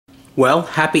Well,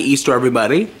 happy Easter,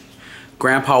 everybody.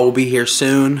 Grandpa will be here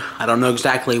soon. I don't know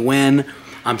exactly when.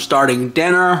 I'm starting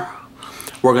dinner.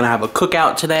 We're gonna have a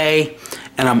cookout today.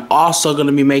 And I'm also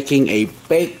gonna be making a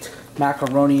baked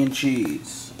macaroni and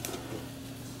cheese.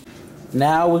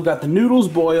 Now we've got the noodles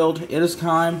boiled. It is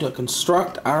time to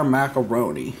construct our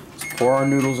macaroni. Let's pour our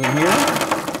noodles in here.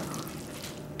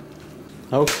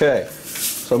 Okay,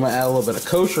 so I'm gonna add a little bit of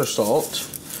kosher salt.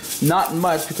 Not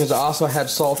much, because I also had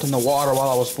salt in the water while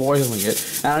I was boiling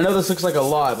it. And I know this looks like a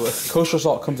lot, but kosher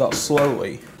salt comes out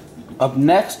slowly. Up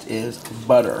next is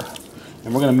butter.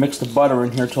 And we're gonna mix the butter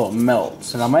in here till it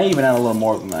melts. And I might even add a little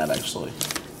more than that, actually.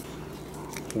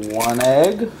 1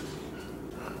 egg.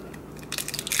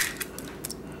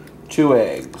 2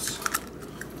 eggs.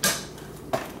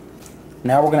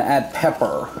 Now we're gonna add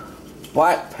pepper.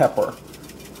 Black pepper.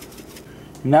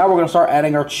 Now we're gonna start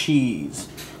adding our cheese.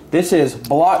 This is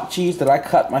block cheese that I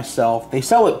cut myself. They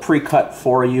sell it pre-cut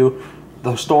for you.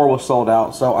 The store was sold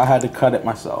out, so I had to cut it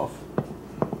myself.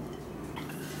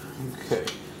 Okay,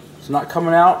 it's not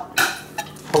coming out.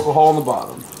 Poke a hole in the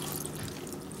bottom.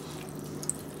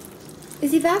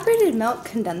 Is evaporated milk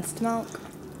condensed milk?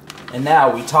 And now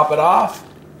we top it off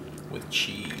with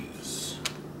cheese.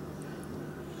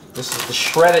 This is the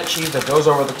shredded cheese that goes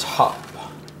over the top.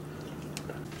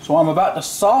 So I'm about to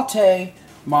saute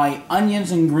my onions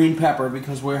and green pepper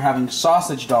because we're having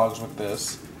sausage dogs with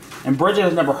this. And Bridget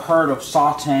has never heard of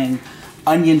sauteing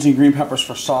onions and green peppers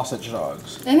for sausage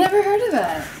dogs. I never heard of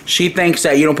it. She thinks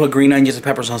that you don't put green onions and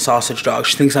peppers on sausage dogs.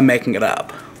 She thinks I'm making it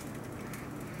up.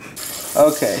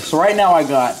 Okay, so right now I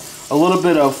got a little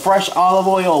bit of fresh olive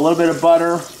oil, a little bit of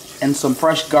butter, and some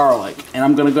fresh garlic. And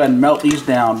I'm gonna go ahead and melt these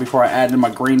down before I add in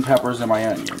my green peppers and my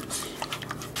onions.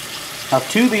 Now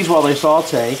to these while they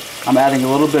saute, I'm adding a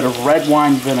little bit of red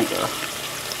wine vinegar.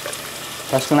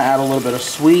 That's going to add a little bit of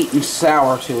sweet and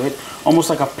sour to it, almost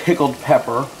like a pickled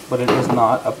pepper, but it is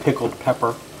not a pickled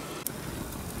pepper.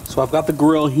 So I've got the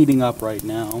grill heating up right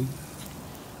now.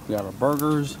 We got our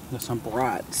burgers, we got some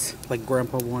brats, like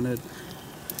Grandpa wanted.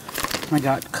 I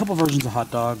got a couple versions of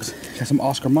hot dogs, got some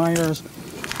Oscar Mayers,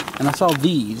 and I saw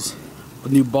these, the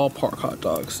new ballpark hot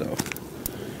dogs, so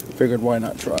figured why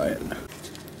not try it.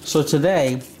 So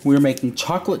today, we're making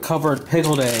chocolate-covered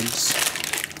pickled eggs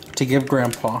to give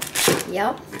Grandpa.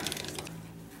 Yep.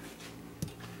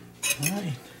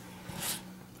 Alright.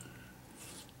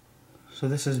 So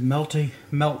this is melt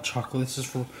chocolate. This is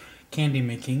for candy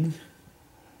making.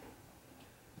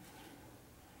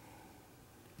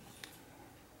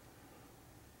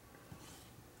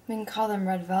 We can call them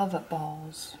red velvet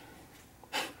balls.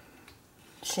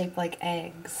 Shaped like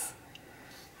eggs.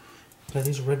 Yeah,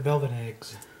 these are red velvet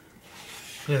eggs.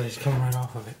 Yeah, they're just coming right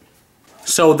off of it.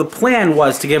 So the plan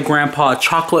was to give Grandpa a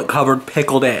chocolate-covered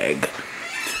pickled egg.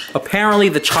 Apparently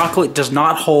the chocolate does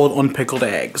not hold on pickled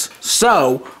eggs.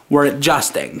 So we're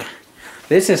adjusting.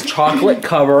 This is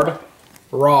chocolate-covered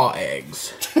raw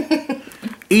eggs.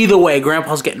 Either way,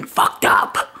 Grandpa's getting fucked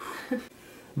up.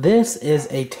 This is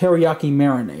a teriyaki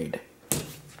marinade.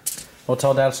 We'll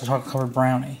tell Dad it's a chocolate-covered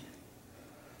brownie.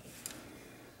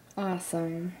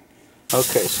 Awesome.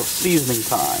 Okay, so seasoning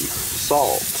time.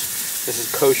 Salt. This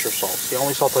is kosher salt. It's the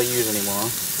only salt I use anymore.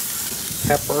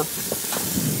 Pepper.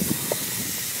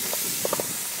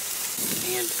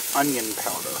 And onion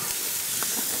powder.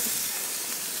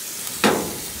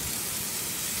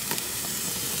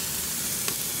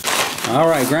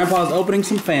 Alright, Grandpa's opening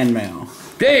some fan mail.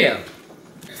 Damn!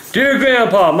 Dear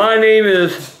Grandpa, my name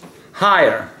is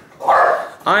Higher.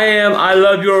 I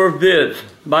love your vids.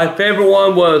 My favorite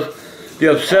one was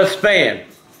The Obsessed Fan.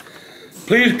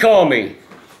 Please call me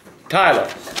Tyler.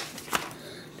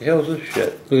 The hell is this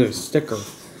shit? Look at a sticker.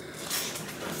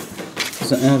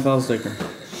 It's an NFL sticker.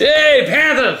 Hey,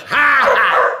 Panthers! Ha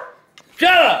ha!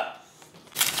 Shut up!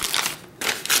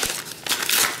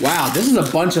 Wow, this is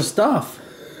a bunch of stuff.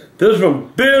 This is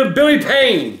from Billy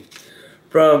Payne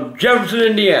from Jefferson,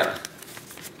 Indiana.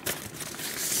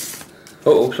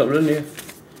 Uh-oh, something in here.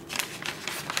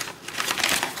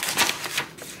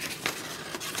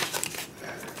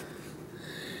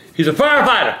 He's a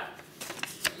firefighter.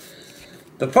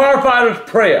 The firefighter's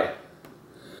prayer.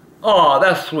 Oh,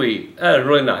 that's sweet. That is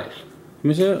really nice. Let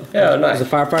me see it. Yeah, nice. Is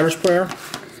the firefighter's prayer?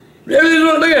 Yeah,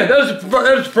 look at it. There's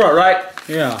the front, right?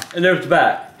 Yeah. And there's the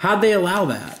back. How'd they allow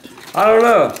that? I don't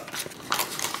know.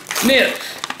 Mints.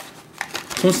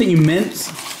 Someone sent you mints?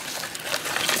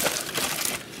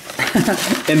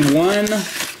 And one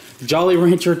Jolly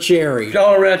Rancher cherry.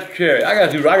 Jolly Rancher cherry. I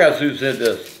got to see who said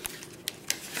this.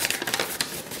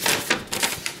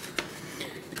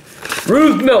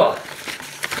 Ruth Miller.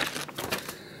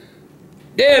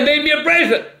 Yeah, made me a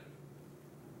bracelet.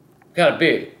 Kind of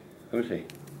big. Let me see.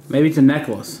 Maybe it's a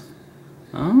necklace.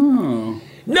 Oh.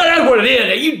 No, that's what it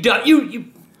is. You done. You.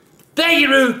 Thank you,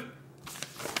 Ruth.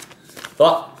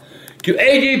 Well, to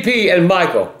AGP and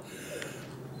Michael,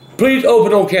 please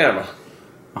open on camera.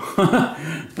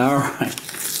 All right.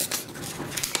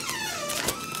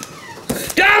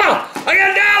 $1! I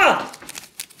got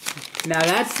 $1! Now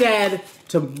that's said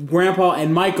to Grandpa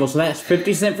and Michael, so that's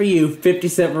 50 cents for you, 50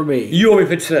 cents for me. You owe me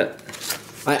 50 cents.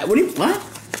 What?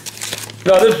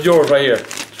 No, this is yours right here.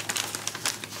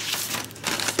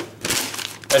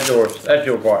 That's yours. That's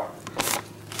your part.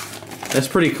 That's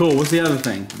pretty cool. What's the other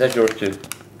thing? That's yours too.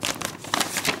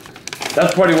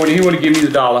 That's funny when you want to give me the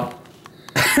 $1.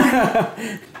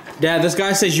 Dad, this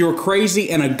guy says you're crazy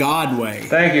in a God way.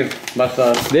 Thank you, my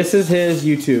son. This is his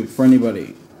YouTube for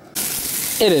anybody.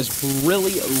 It is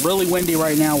really, really windy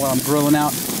right now while I'm grilling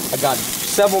out. I got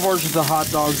several versions of hot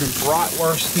dogs and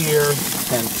bratwurst here,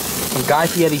 and some Guy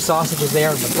Fieri sausages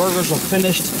there. The burgers are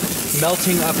finished,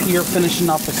 melting up here, finishing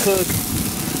off the cook.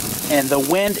 And the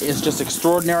wind is just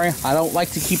extraordinary. I don't like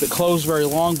to keep it closed very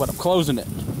long, but I'm closing it.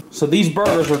 So these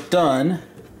burgers are done,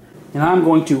 and I'm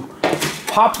going to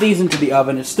pop these into the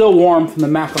oven. It's still warm from the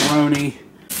macaroni.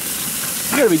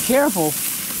 You gotta be careful.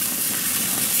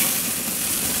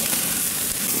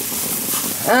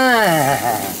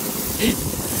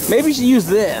 Maybe you should use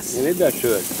this. Yeah, maybe I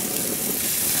should.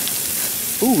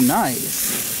 Ooh,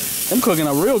 nice. I'm cooking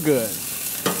up real good.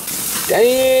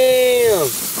 Damn!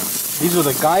 These are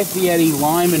the Guy Fieri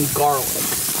lime and garlic.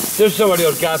 There's somebody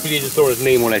else Guy Fieri just throw his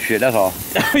name on that shit, that's all.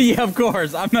 Yeah, of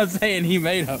course. I'm not saying he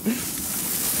made them.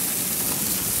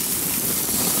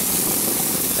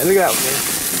 And look at that, man.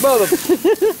 Mother.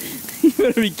 You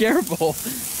better be careful.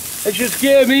 That shit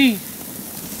scared me.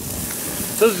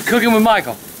 So this is cooking with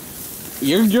Michael.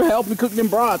 You're helping cook them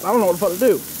brats. I don't know what the fuck to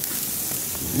do.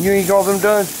 You ain't call them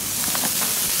done?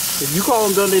 If you call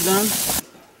them done, they done.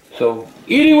 So,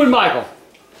 eating with Michael.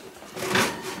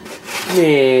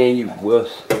 Man, you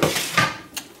wuss.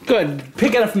 Good.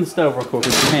 Pick it up from the stove real quick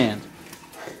with your hand.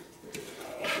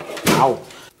 Ow.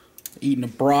 Eating a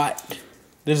brat.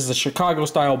 This is a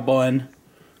Chicago-style bun.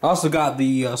 I also got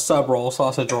the sub roll,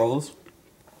 sausage rolls.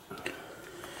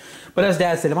 But as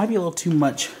Dad said, it might be a little too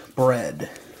much bread.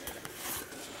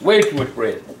 Way too much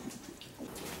bread.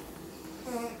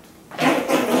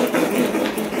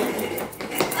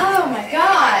 Oh my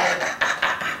god!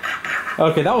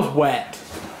 Okay, that was wet.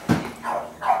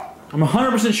 I'm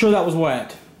 100% sure that was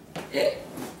wet.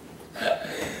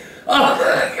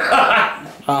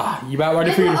 Ah, you about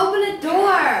ready for your... Open a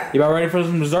door! You about ready for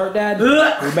some dessert, Dad?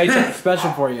 We made something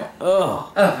special for you.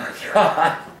 Ugh. Oh my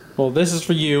god. Well, this is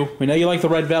for you. We know you like the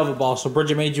red velvet ball, so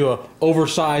Bridget made you a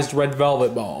oversized red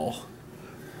velvet ball.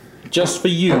 Just for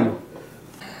you.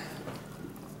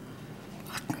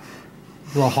 A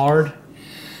little hard.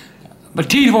 My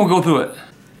teeth won't go through it.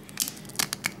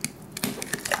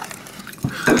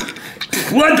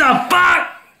 What the fuck?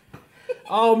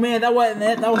 Oh man, that wasn't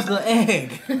it. That was the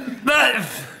egg.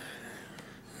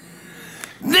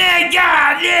 That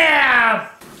goddamn!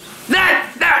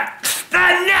 That's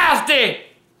nasty!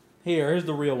 Here's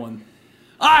the real one.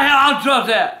 I don't trust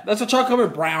that. That's a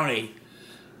chocolate-covered brownie.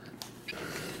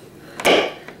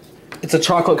 It's a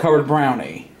chocolate-covered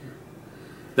brownie.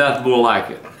 That's more like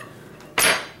it.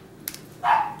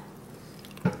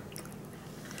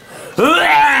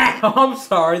 Oh, I'm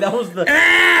sorry. That was the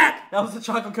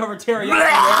chocolate-covered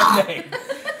teriyaki.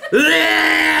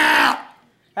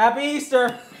 Happy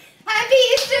Easter. Happy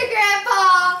Easter,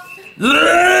 Grandpa!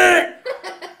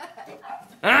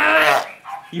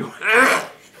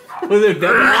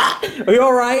 Are you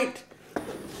all right?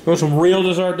 You want some real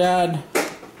dessert, Dad?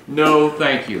 No,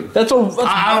 thank you. I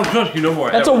don't trust you no more.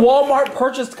 That's a Walmart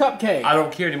purchased cupcake. I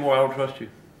don't care anymore. I don't trust you.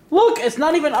 Look, it's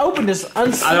not even open. It's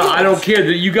unsealed. I don't care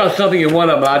that you got something in one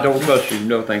of them. I don't trust you.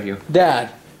 No, thank you.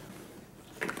 Dad,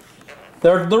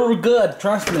 they're good.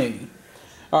 Trust me.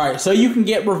 All right, so you can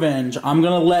get revenge. I'm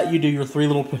gonna let you do your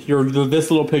this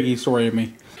little piggy story to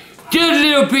me. This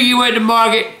little piggy went to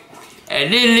market,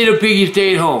 and this little piggy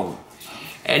stayed home.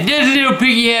 And this little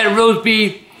piggy had roast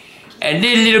beef, and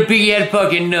this little piggy had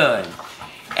fucking none.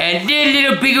 And this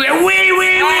little piggy went wait.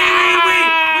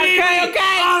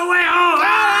 Okay. All the way home.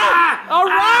 All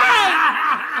right.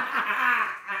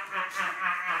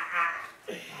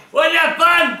 Wasn't that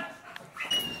fun?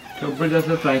 So, Bridget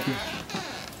said thank you.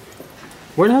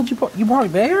 Where the hell did you park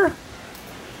there?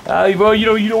 Well, you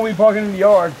don't want me parking in the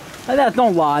yard.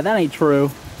 Don't lie. That ain't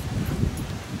true.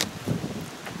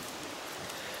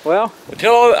 Well,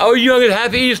 Tell all you youngins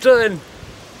happy Easter and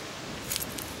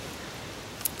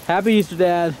happy Easter,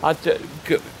 Dad.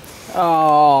 good.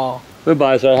 Oh.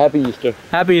 Goodbye, sir. Happy Easter.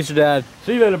 Happy Easter, Dad.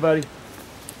 See you later, buddy.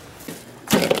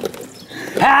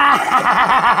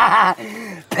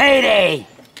 Payday!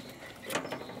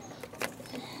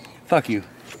 Fuck you.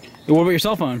 What about your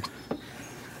cell phone?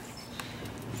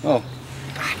 Oh,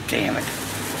 god damn it.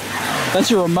 That's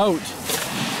your remote.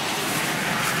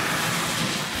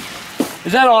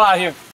 Is that all out here?